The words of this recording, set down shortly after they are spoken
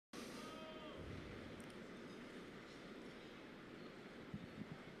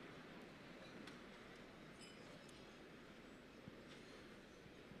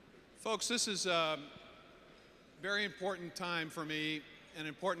Folks, this is a very important time for me, an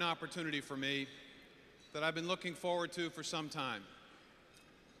important opportunity for me that I've been looking forward to for some time.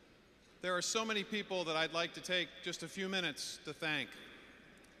 There are so many people that I'd like to take just a few minutes to thank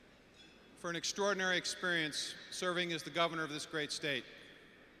for an extraordinary experience serving as the governor of this great state.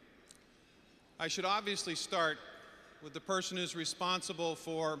 I should obviously start with the person who's responsible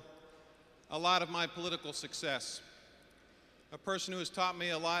for a lot of my political success, a person who has taught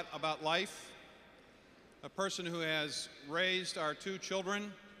me a lot about life, a person who has raised our two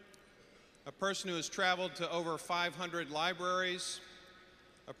children, a person who has traveled to over 500 libraries,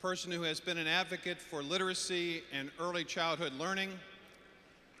 a person who has been an advocate for literacy and early childhood learning,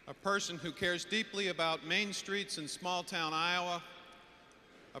 a person who cares deeply about main streets in small-town Iowa,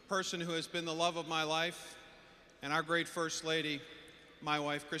 a person who has been the love of my life, and our great First Lady, my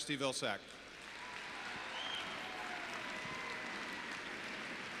wife, Christy Vilsack.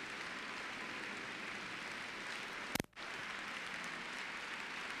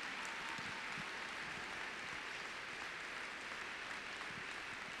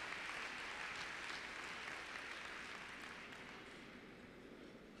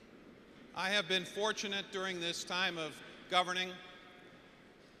 I have been fortunate during this time of governing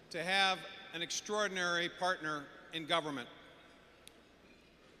to have an extraordinary partner in government.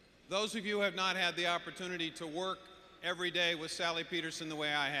 Those of you who have not had the opportunity to work every day with Sally Peterson the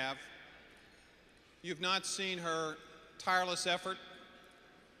way I have, you've not seen her tireless effort,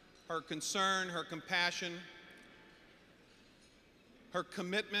 her concern, her compassion, her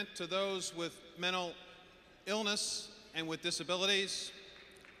commitment to those with mental illness and with disabilities,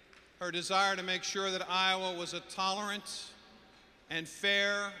 her desire to make sure that Iowa was a tolerant and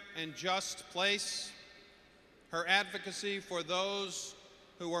fair and just place, her advocacy for those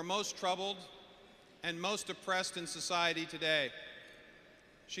who are most troubled and most oppressed in society today.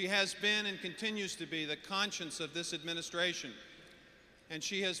 She has been and continues to be the conscience of this administration, and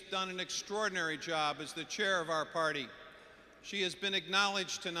she has done an extraordinary job as the chair of our party. She has been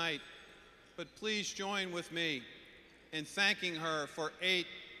acknowledged tonight, but please join with me in thanking her for 8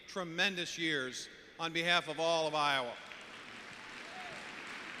 tremendous years on behalf of all of Iowa.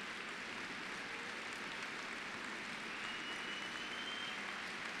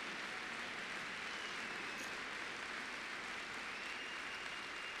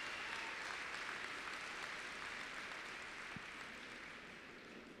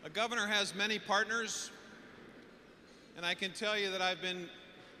 A governor has many partners, and I can tell you that I've been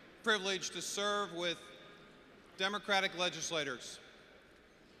privileged to serve with Democratic legislators.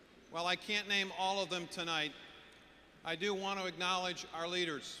 While I can't name all of them tonight, I do want to acknowledge our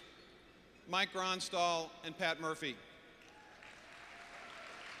leaders, Mike Ronstall and Pat Murphy.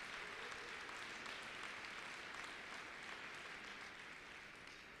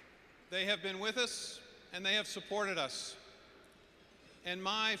 They have been with us and they have supported us. And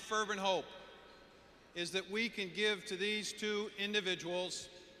my fervent hope is that we can give to these two individuals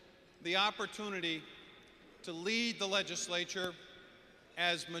the opportunity to lead the legislature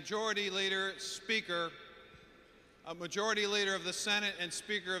as Majority Leader, Speaker, a Majority Leader of the Senate and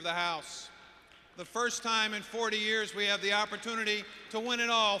Speaker of the House. The first time in 40 years we have the opportunity to win it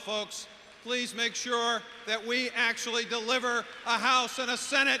all, folks. Please make sure that we actually deliver a House and a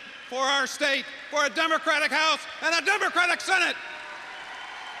Senate for our state, for a Democratic House and a Democratic Senate.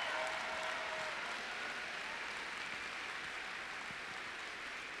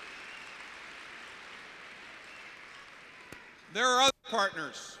 There are other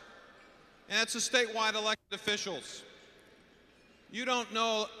partners, and that's the statewide elected officials. You don't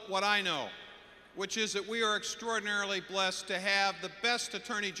know what I know, which is that we are extraordinarily blessed to have the best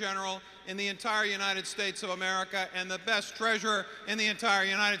Attorney General in the entire United States of America and the best Treasurer in the entire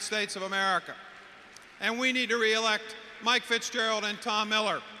United States of America. And we need to re-elect Mike Fitzgerald and Tom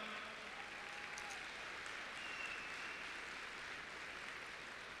Miller.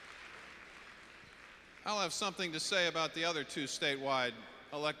 I'll have something to say about the other two statewide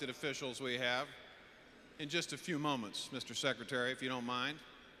elected officials we have in just a few moments, Mr. Secretary, if you don't mind.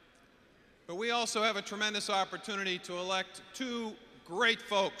 But we also have a tremendous opportunity to elect two great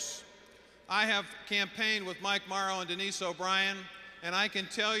folks. I have campaigned with Mike Morrow and Denise O'Brien, and I can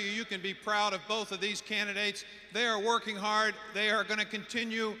tell you, you can be proud of both of these candidates. They are working hard. They are going to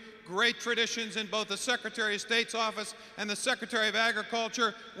continue great traditions in both the Secretary of State's office and the Secretary of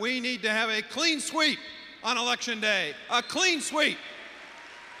Agriculture. We need to have a clean sweep on Election Day, a clean sweep.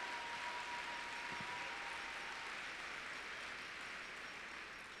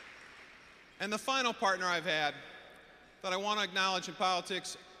 And the final partner I've had that I want to acknowledge in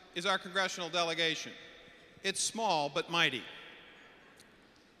politics is our congressional delegation. It's small but mighty.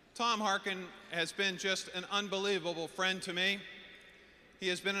 Tom Harkin has been just an unbelievable friend to me. He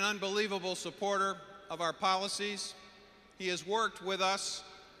has been an unbelievable supporter of our policies. He has worked with us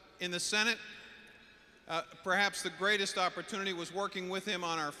in the Senate. Perhaps the greatest opportunity was working with him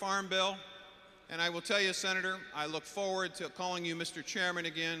on our farm bill. And I will tell you, Senator, I look forward to calling you Mr. Chairman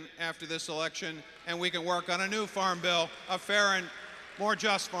again after this election, and we can work on a new farm bill, a fair and more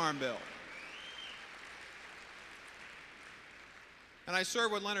just farm bill. And I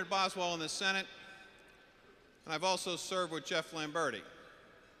served with Leonard Boswell in the Senate, and I've also served with Jeff Lamberti.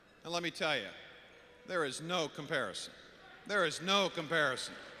 And let me tell you, there is no comparison. There is no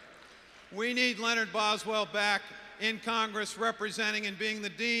comparison. We need Leonard Boswell back in Congress representing and being the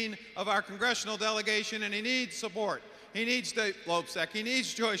dean of our congressional delegation, and he needs support. He needs Dave Vilsack, he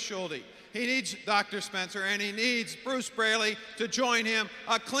needs Joyce Schulte, he needs Dr. Spencer, and he needs Bruce Braley to join him.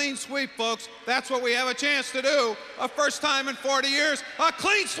 A clean sweep, folks. That's what we have a chance to do. A first time in 40 years, a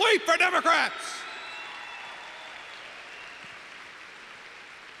clean sweep for Democrats.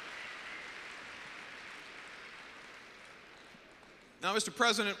 Now, Mr.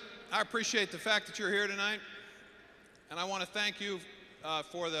 President, I appreciate the fact that you're here tonight. And I want to thank you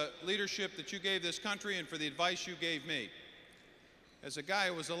for the leadership that you gave this country and for the advice you gave me. As a guy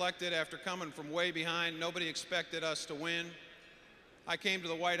who was elected after coming from way behind, nobody expected us to win. I came to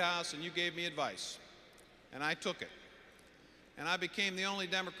the White House and you gave me advice, and I took it. And I became the only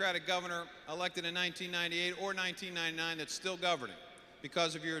Democratic governor elected in 1998 or 1999 that's still governing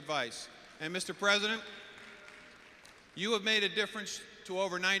because of your advice. And Mr. President, you have made a difference to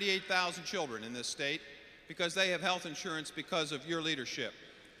over 98,000 children in this state, because they have health insurance because of your leadership.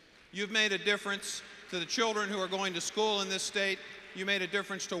 You've made a difference to the children who are going to school in this state. You made a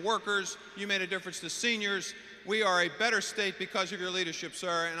difference to workers. You made a difference to seniors. We are a better state because of your leadership,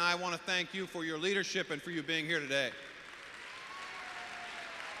 sir, and I want to thank you for your leadership and for you being here today.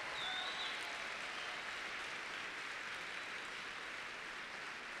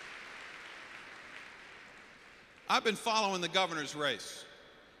 I've been following the governor's race.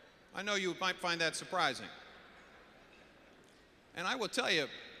 I know you might find that surprising. And I will tell you,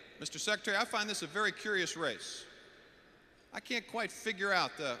 Mr. Secretary, I find this a very curious race. I can't quite figure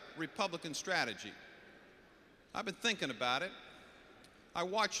out the Republican strategy. I've been thinking about it. I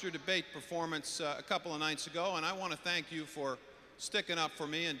watched your debate performance a couple of nights ago, and I want to thank you for sticking up for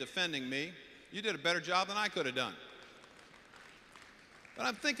me and defending me. You did a better job than I could have done. But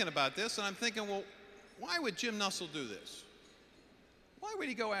I'm thinking about this, and I'm thinking, well, why would Jim Nussle do this? Why would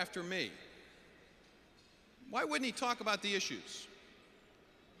he go after me? Why wouldn't he talk about the issues?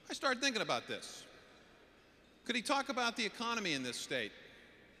 I started thinking about this. Could he talk about the economy in this state?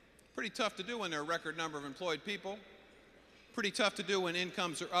 Pretty tough to do when there are a record number of employed people. Pretty tough to do when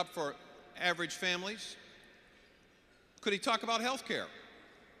incomes are up for average families. Could he talk about health care?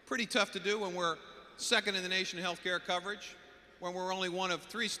 Pretty tough to do when we're second in the nation in health care coverage, when we're only one of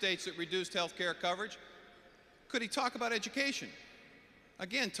 3 states that reduced health care coverage. Could he talk about education?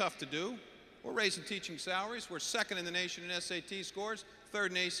 Again, tough to do. We're raising teaching salaries. We're second in the nation in SAT scores,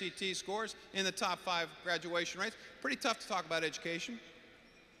 third in ACT scores, in the top 5 graduation rates. Pretty tough to talk about education.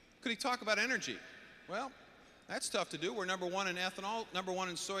 Could he talk about energy? Well, that's tough to do. We're number 1 in ethanol, number 1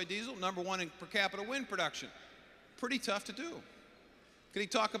 in soy diesel, number 1 in per capita wind production. Pretty tough to do. Could he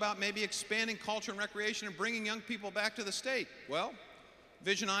talk about maybe expanding culture and recreation and bringing young people back to the state? Well,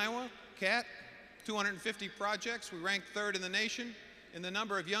 Vision Iowa, CAT, 250 projects. We ranked 3rd in the nation in the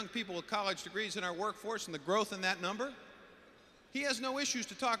number of young people with college degrees in our workforce and the growth in that number. He has no issues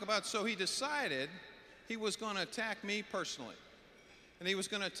to talk about, so he decided he was going to attack me personally, and he was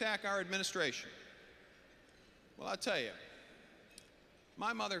going to attack our administration. Well, I'll tell you,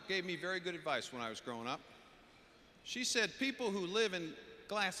 my mother gave me very good advice when I was growing up. She said people who live in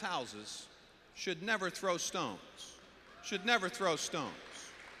glass houses should never throw stones, should never throw stones.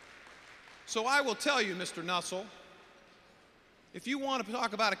 So I will tell you, Mr. Nussle, if you want to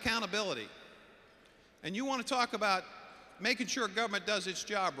talk about accountability and you want to talk about making sure government does its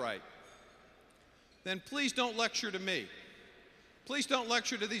job right, then please don't lecture to me. Please don't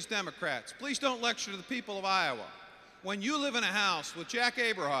lecture to these Democrats. Please don't lecture to the people of Iowa. When you live in a house with Jack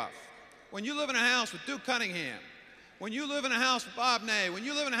Abrahoff, when you live in a house with Duke Cunningham, when you live in a house with Bob Ney, when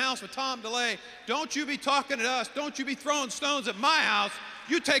you live in a house with Tom DeLay, don't you be talking to us, don't you be throwing stones at my house.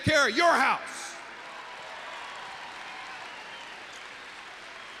 You take care of your house.